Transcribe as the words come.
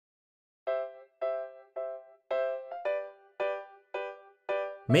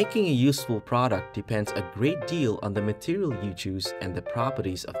Making a useful product depends a great deal on the material you choose and the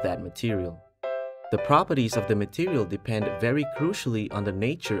properties of that material. The properties of the material depend very crucially on the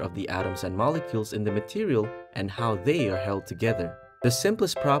nature of the atoms and molecules in the material and how they are held together. The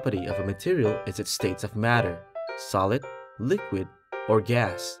simplest property of a material is its states of matter: solid, liquid, or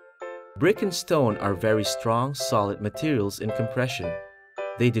gas. Brick and stone are very strong, solid materials in compression.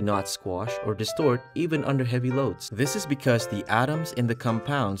 They do not squash or distort even under heavy loads. This is because the atoms in the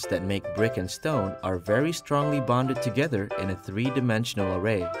compounds that make brick and stone are very strongly bonded together in a three-dimensional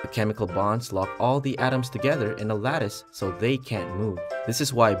array. The chemical bonds lock all the atoms together in a lattice so they can't move. This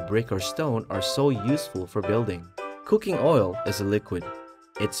is why brick or stone are so useful for building. Cooking oil is a liquid.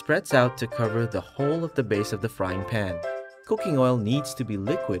 It spreads out to cover the whole of the base of the frying pan. Cooking oil needs to be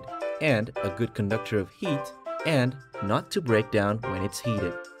liquid and a good conductor of heat, and not to break down when it's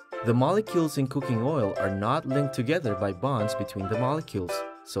heated. The molecules in cooking oil are not linked together by bonds between the molecules,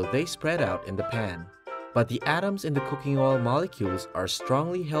 so they spread out in the pan. But the atoms in the cooking oil molecules are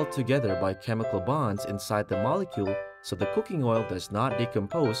strongly held together by chemical bonds inside the molecule, so the cooking oil does not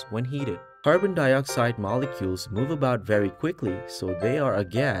decompose when heated. Carbon dioxide molecules move about very quickly, so they are a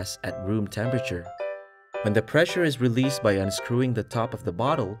gas at room temperature. When the pressure is released by unscrewing the top of the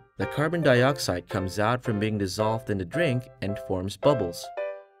bottle, the carbon dioxide comes out from being dissolved in the drink and forms bubbles.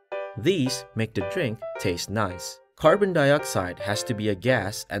 These make the drink taste nice. Carbon dioxide has to be a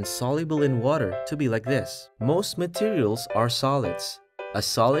gas and soluble in water to be like this. Most materials are solids. A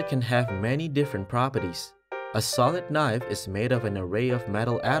solid can have many different properties. A solid knife is made of an array of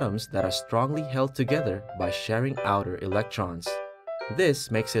metal atoms that are strongly held together by sharing outer electrons. This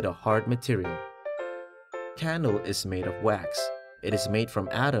makes it a hard material. Candle is made of wax. It is made from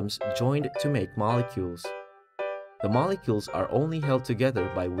atoms joined to make molecules. The molecules are only held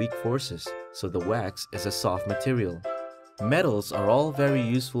together by weak forces, so the wax is a soft material. Metals are all very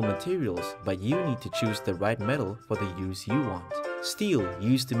useful materials, but you need to choose the right metal for the use you want. Steel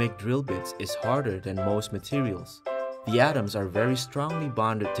used to make drill bits is harder than most materials. The atoms are very strongly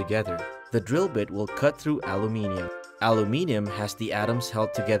bonded together. The drill bit will cut through aluminium. Aluminium has the atoms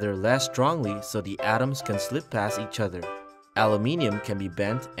held together less strongly, so the atoms can slip past each other. Aluminium can be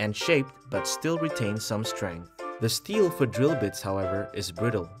bent and shaped but still retain some strength. The steel for drill bits, however, is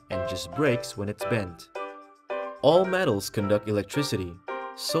brittle and just breaks when it's bent. All metals conduct electricity.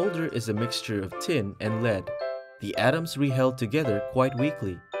 Solder is a mixture of tin and lead. The atoms re-held together quite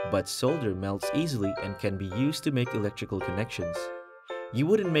weakly, but solder melts easily and can be used to make electrical connections. You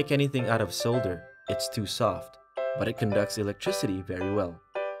wouldn't make anything out of solder, it's too soft, but it conducts electricity very well.